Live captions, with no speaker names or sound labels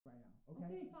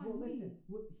Okay, fine. Well, listen.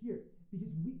 Well, here, because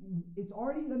it's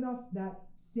already enough that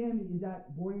Sammy is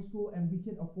at boarding school and we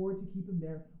can afford to keep him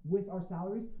there with our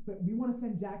salaries, but we want to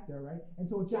send Jack there, right? And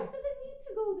so if Jack doesn't need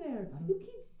to go there. You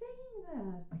keep saying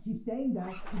that. I keep saying that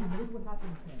because look what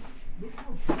happened to Sammy. Look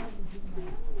how bad we're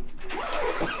doing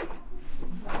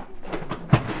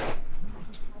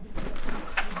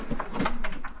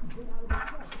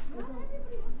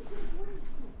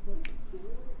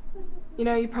You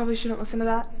know, you probably shouldn't listen to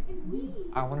that.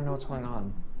 I want to know what's going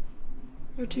on.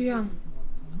 You're too young.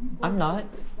 I'm not.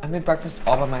 I made breakfast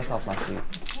all by myself last week.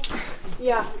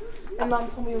 Yeah, and Mom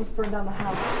told me you almost burned down the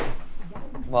house.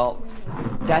 Well,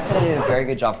 Dad said I did a very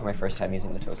good job for my first time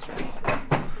using the toaster.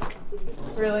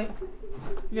 Really?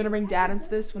 You're gonna bring Dad into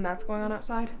this when that's going on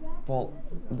outside? Well,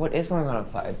 what is going on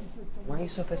outside? Why are you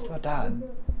so pissed about Dad?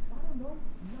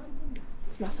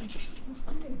 It's nothing.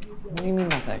 What do you mean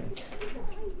nothing?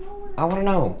 I want to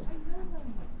know.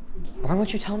 Why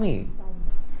won't you tell me?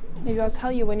 Maybe I'll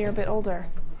tell you when you're a bit older.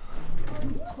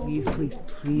 Please, please,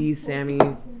 please, Sammy.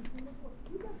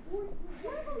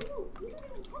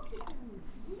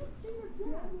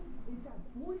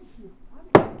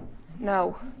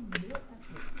 No.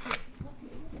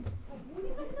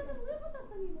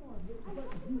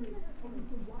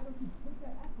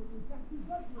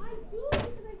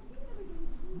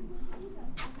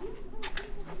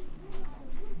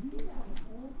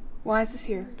 Why is this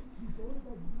here?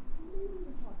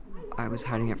 I was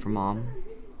hiding it from Mom.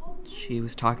 She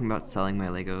was talking about selling my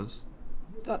Legos.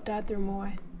 Thought Dad threw them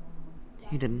away.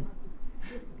 He didn't.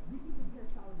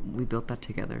 We built that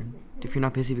together. If you're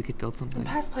not busy, we could build something. I'm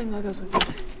past playing Legos with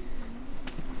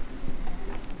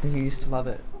you. You used to love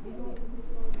it.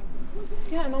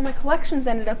 Yeah, and all my collections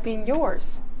ended up being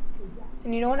yours.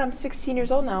 And you know what? I'm 16 years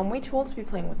old now. I'm way too old to be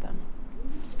playing with them.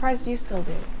 I'm surprised you still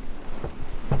do.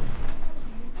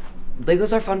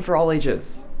 Legos are fun for all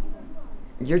ages.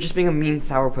 You're just being a mean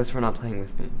sourpuss for not playing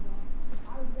with me.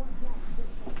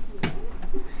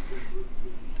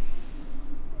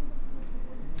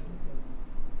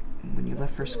 When you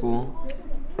left for school,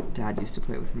 Dad used to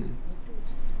play with me.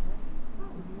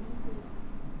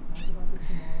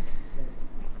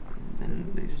 And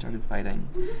then they started fighting.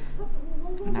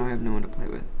 And now I have no one to play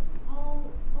with.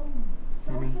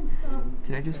 Sammy,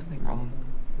 did I do something wrong?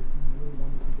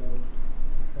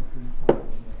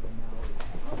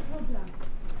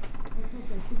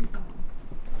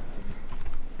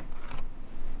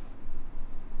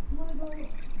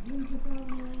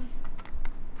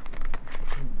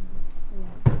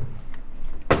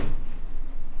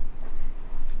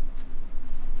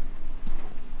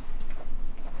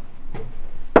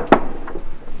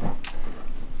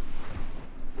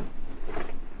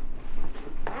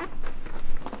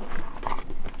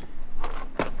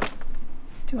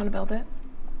 Do you want to build it?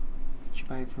 Did you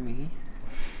buy it for me?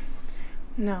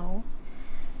 No.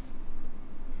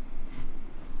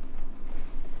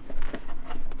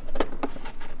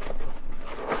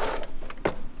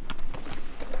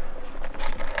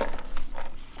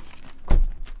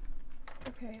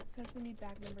 Okay, it says we need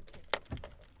bag number 2.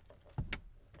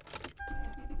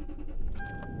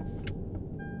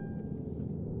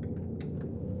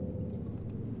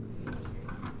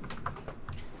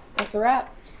 That's a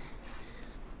wrap.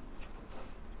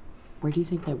 Where do you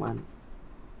think they went?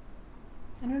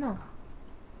 I don't know.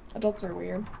 Adults are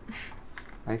weird.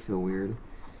 I feel weird.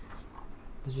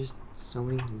 There's just so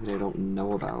many things that I don't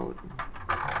know about.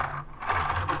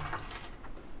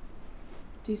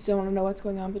 Do you still want to know what's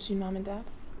going on between Mom and Dad?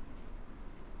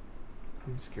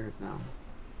 I'm scared now.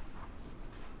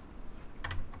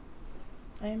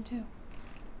 I am too.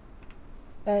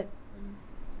 But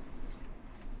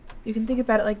you can think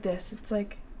about it like this. It's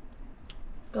like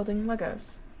building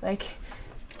Legos. Like,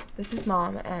 this is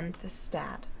Mom and this is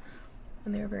Dad.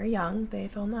 When they were very young, they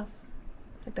fell in love.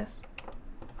 Like this.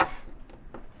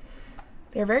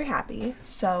 They were very happy,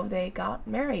 so they got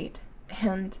married.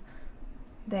 And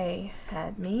they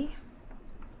had me,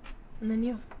 and then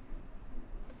you.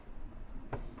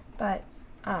 But,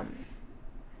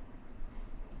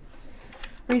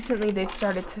 recently they've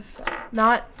started to,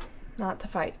 not to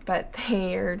fight, but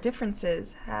their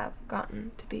differences have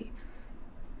gotten to be,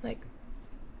 like,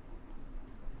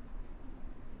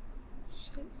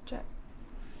 shit, Jack.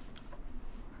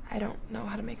 I don't know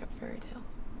how to make up fairy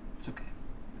tales. It's okay.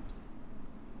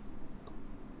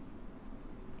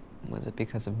 Was it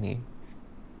because of me?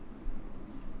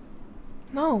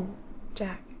 No,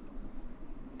 Jack.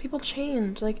 People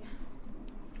change. Like,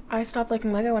 I stopped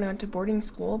liking Lego when I went to boarding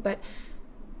school, but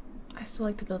I still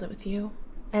like to build it with you.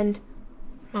 And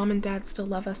Mom and Dad still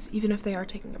love us, even if they are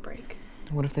taking a break.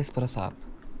 What if they split us up?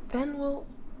 Then we'll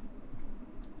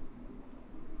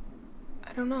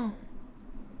I don't know.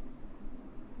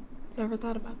 Never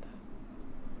thought about that.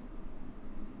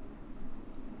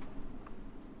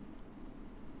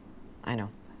 I know.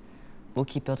 We'll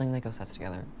keep building Lego sets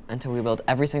together until we build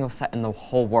every single set in the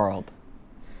whole world.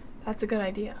 That's a good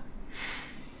idea.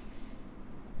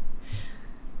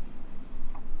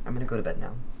 I'm gonna go to bed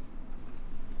now.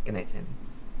 Good night, Sammy.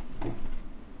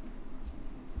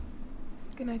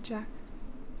 Good night, Jack.